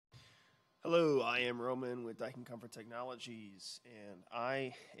Hello, I am Roman with Daikin Comfort Technologies, and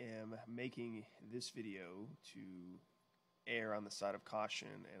I am making this video to err on the side of caution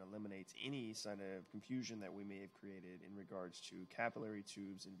and eliminate any sign of confusion that we may have created in regards to capillary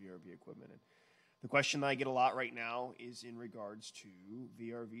tubes and VRV equipment. And the question I get a lot right now is in regards to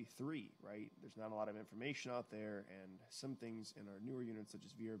VRV3, right? There's not a lot of information out there, and some things in our newer units, such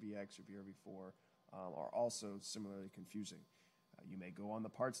as VRVX or VRV4, are also similarly confusing. You may go on the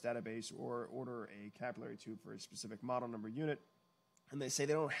parts database or order a capillary tube for a specific model number unit, and they say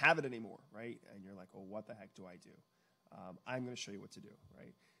they don't have it anymore, right? And you're like, oh, what the heck do I do? I'm going to show you what to do,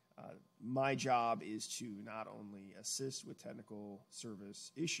 right? My job is to not only assist with technical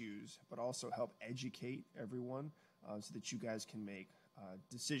service issues, but also help educate everyone so that you guys can make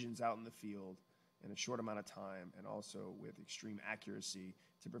decisions out in the field in a short amount of time and also with extreme accuracy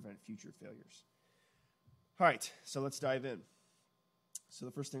to prevent future failures. All right, so let's dive in. So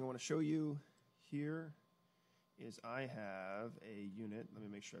the first thing I want to show you here is I have a unit. Let me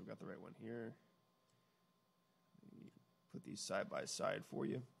make sure I've got the right one here. Let me put these side by side for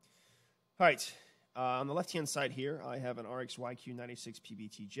you. All right, on the left-hand side here, I have an RXYQ96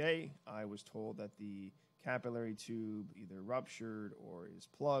 PBTJ. I was told that the capillary tube either ruptured or is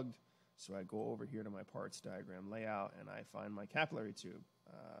plugged. So I go over here to my parts diagram layout, and I find my capillary tube.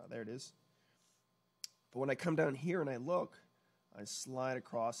 There it is. But when I come down here and I look, I slide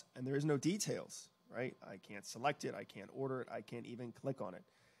across, and there is no details, right? I can't select it. I can't order it. I can't even click on it.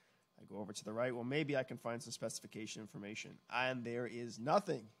 I go over to the right. Well, maybe I can find some specification information, and there is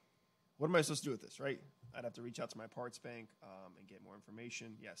nothing. What am I supposed to do with this, right? I'd have to reach out to my parts bank and get more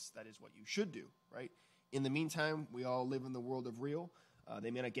information. Yes, that is what you should do, right? In the meantime, we all live in the world of real.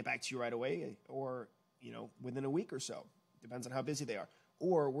 They may not get back to you right away or, within a week or so. Depends on how busy they are.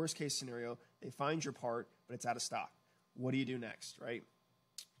 Or, worst case scenario, they find your part, but it's out of stock. What do you do next, right?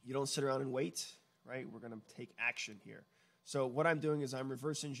 You don't sit around and wait, right? We're going to take action here. So what I'm doing is I'm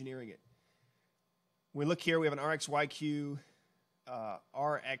reverse engineering it. When we look here, we have an RXYQ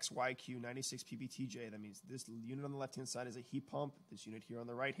 96 PBTJ. That means this unit on the left-hand side is a heat pump. This unit here on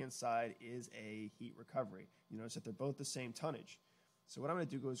the right-hand side is a heat recovery. You notice that they're both the same tonnage. So what I'm going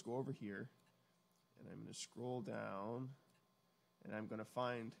to do is go over here, and I'm going to scroll down, and I'm going to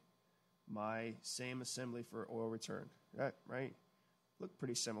find my same assembly for oil return, right? Look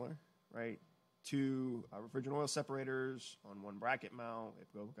pretty similar, right? Two refrigerant oil separators on one bracket mount. It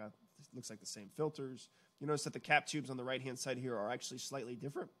looks like the same filters. You notice that the cap tubes on the right-hand side here are actually slightly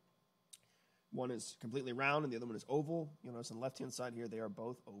different. One is completely round and the other one is oval. You notice on the left-hand side here, they are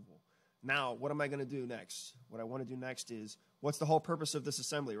both oval. Now, what am I going to do next? What I want to do next is, what's the whole purpose of this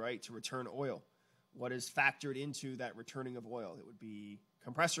assembly, right? To return oil. What is factored into that returning of oil? It would be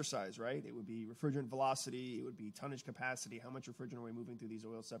compressor size, right? It would be refrigerant velocity. It would be tonnage capacity. How much refrigerant are we moving through these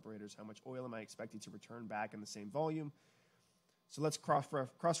oil separators? How much oil am I expecting to return back in the same volume? So let's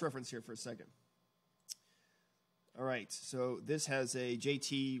cross-reference here for a second. All right, so this has a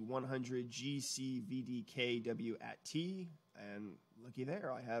JT100 GCVDKW at T, and looky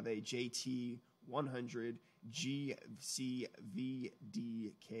there, I have a JT100 GCVDKW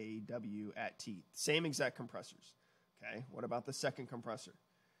at T. Same exact compressors. Okay, what about the second compressor?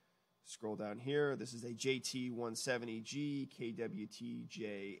 Scroll down here. This is a JT170G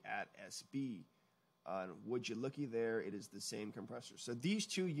KWTJ at SB. Would you looky there, it is the same compressor. So these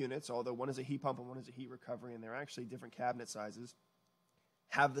two units, although one is a heat pump and one is a heat recovery, and they're actually different cabinet sizes,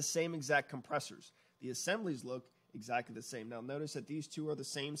 have the same exact compressors. The assemblies look exactly the same. Now notice that these two are the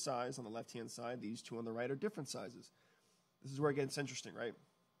same size on the left-hand side. These two on the right are different sizes. This is where it gets interesting, right?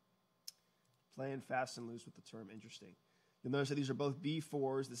 Playing fast and loose with the term interesting. You'll notice that these are both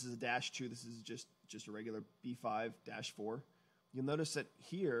B4s. This is a -2. This is just a regular B5-4. You'll notice that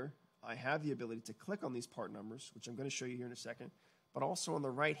here I have the ability to click on these part numbers, which I'm going to show you here in a second. But also on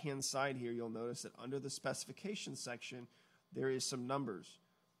the right-hand side here, you'll notice that under the specification section, there is some numbers.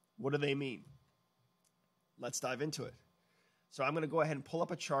 What do they mean? Let's dive into it. So I'm going to go ahead and pull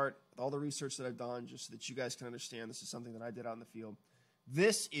up a chart with all the research that I've done just so that you guys can understand. This is something that I did out in the field.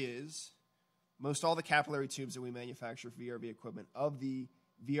 This is most all the capillary tubes that we manufacture for VRV equipment of the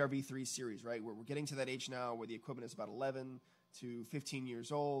VRV3 series, right? We're getting to that age now where the equipment is about 11 to 15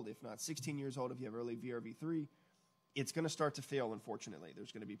 years old, if not 16 years old if you have early VRV3. It's going to start to fail, unfortunately.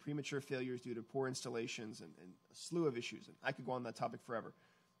 There's going to be premature failures due to poor installations and a slew of issues. And I could go on that topic forever.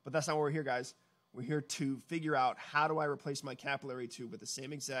 But that's not why we're here, guys. We're here to figure out how do I replace my capillary tube with the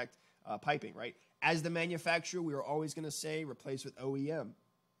same exact piping, right? As the manufacturer, we are always going to say replace with OEM.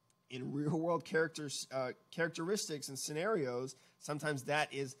 In real-world characteristics and scenarios, sometimes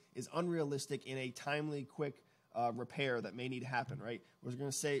that is unrealistic in a timely, quick repair that may need to happen, right?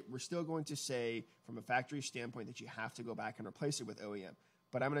 We're still going to say from a factory standpoint that you have to go back and replace it with OEM.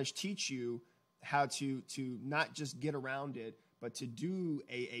 But I'm going to teach you how to not just get around it, but to do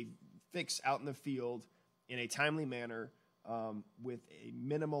a fix out in the field in a timely manner with a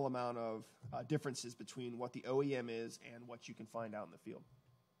minimal amount of differences between what the OEM is and what you can find out in the field.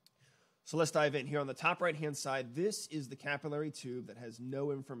 So let's dive in. Here on the top right-hand side, this is the capillary tube that has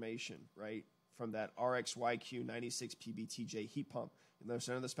no information, right, from that RXYQ 96 PBTJ heat pump. And there's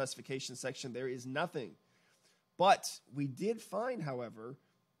under the specification section, there is nothing. But we did find, however,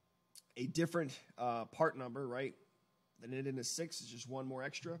 a different part number, right? The knit in is 6, it's just one more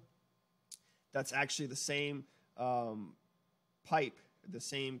extra. That's actually the same pipe, the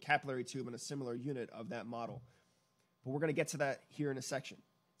same capillary tube and a similar unit of that model. But we're going to get to that here in a second,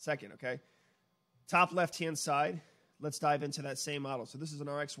 okay? Top left-hand side, let's dive into that same model. So this is an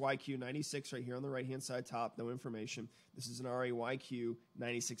RXYQ 96 right here on the right-hand side top, no information. This is an RAYQ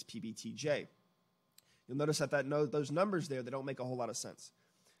 96 PBTJ. You'll notice that those numbers there, they don't make a whole lot of sense.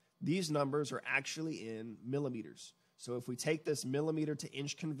 These numbers are actually in millimeters. So if we take this millimeter to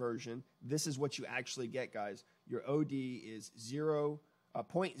inch conversion, this is what you actually get, guys. Your OD is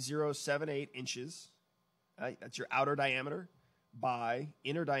 0.078 inches. Right? That's your outer diameter. By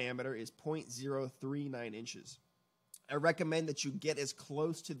inner diameter is 0.039 inches. I recommend that you get as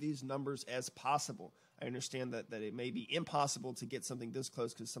close to these numbers as possible. I understand that it may be impossible to get something this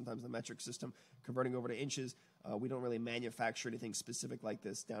close because sometimes the metric system converting over to inches, we don't really manufacture anything specific like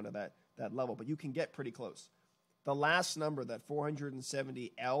this down to that level, but you can get pretty close. The last number, that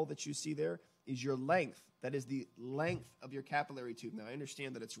 470L that you see there, is your length. That is the length of your capillary tube. Now, I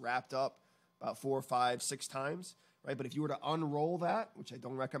understand that it's wrapped up about 4, 5, 6 times, right? But if you were to unroll that, which I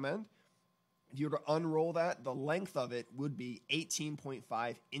don't recommend, if you were to unroll that, the length of it would be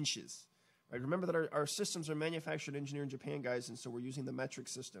 18.5 inches. Right? Remember that our systems are manufactured and engineered in Japan, guys, and so we're using the metric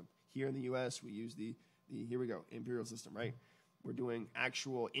system. Here in the U.S., we use the here we go, imperial system, right? We're doing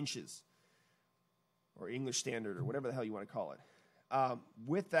actual inches or English standard or whatever the hell you want to call it.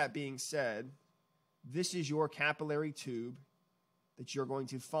 With that being said, this is your capillary tube that you're going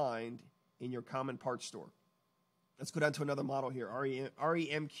to find in your common parts store. Let's go down to another model here,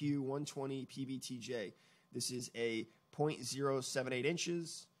 REMQ 120 PBTJ. This is a 0.078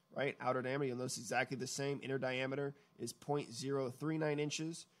 inches, right? Outer diameter, you'll notice exactly the same. Inner diameter is 0.039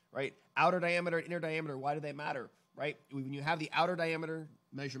 inches, right? Outer diameter and inner diameter, why do they matter, right? When you have the outer diameter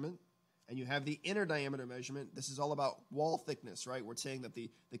measurement and you have the inner diameter measurement, this is all about wall thickness, right? We're saying that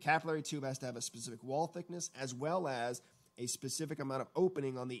the capillary tube has to have a specific wall thickness as well as a specific amount of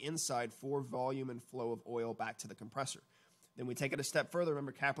opening on the inside for volume and flow of oil back to the compressor. Then we take it a step further.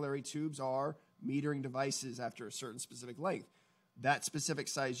 Remember, capillary tubes are metering devices after a certain specific length. That specific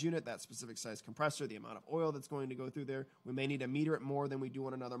size unit, that specific size compressor, the amount of oil that's going to go through there, we may need to meter it more than we do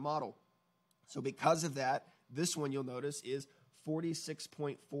on another model. So because of that, this one you'll notice is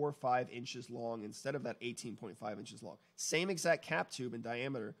 46.45 inches long instead of that 18.5 inches long. Same exact cap tube in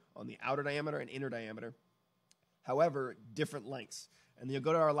diameter on the outer diameter and inner diameter. However, different lengths. And then you'll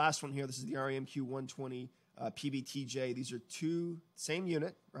go to our last one here. This is the REMQ 120 PBTJ. These are same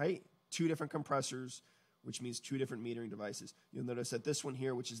unit, right? 2 different compressors, which means 2 different metering devices. You'll notice that this one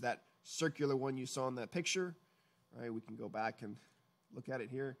here, which is that circular one you saw in that picture, right? We can go back and look at it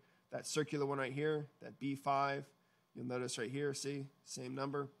here. That circular one right here, that B5, you'll notice right here, see, same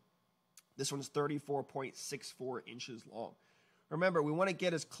number. This one's 34.64 inches long. Remember, we want to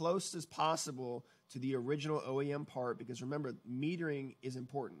get as close as possible to the original OEM part because remember, metering is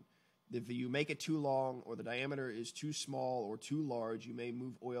important. If you make it too long or the diameter is too small or too large, you may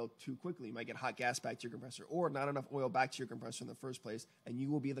move oil too quickly. You might get hot gas back to your compressor or not enough oil back to your compressor in the first place, and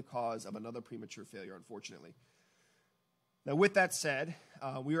you will be the cause of another premature failure, unfortunately. Now, with that said,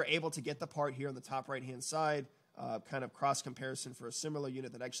 we were able to get the part here on the top right-hand side, kind of cross-comparison for a similar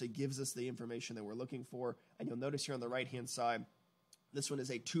unit that actually gives us the information that we're looking for. And you'll notice here on the right-hand side, this one is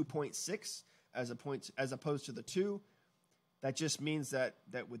a 2.6 as opposed to the 2. That just means that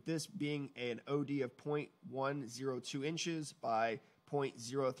with this being an OD of 0.102 inches by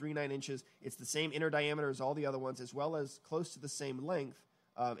 0.039 inches, it's the same inner diameter as all the other ones, as well as close to the same length,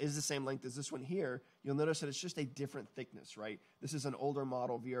 is the same length as this one here. You'll notice that it's just a different thickness, right? This is an older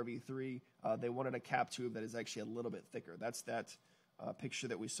model, VRV3. They wanted a cap tube that is actually a little bit thicker. That's that picture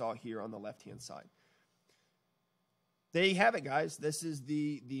that we saw here on the left-hand side. There you have it, guys. This is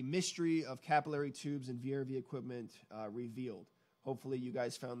the mystery of capillary tubes and VRV equipment revealed. Hopefully you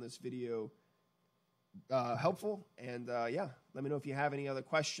guys found this video helpful. And yeah, let me know if you have any other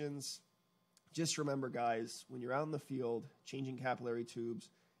questions. Just remember, guys, when you're out in the field changing capillary tubes,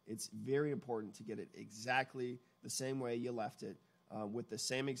 It's very important to get it exactly the same way you left it, with the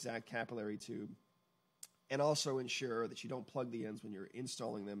same exact capillary tube, and also ensure that you don't plug the ends when you're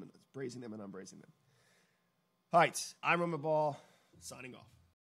installing them and brazing them and unbrazing them. All right, I'm Roman Ball, signing off.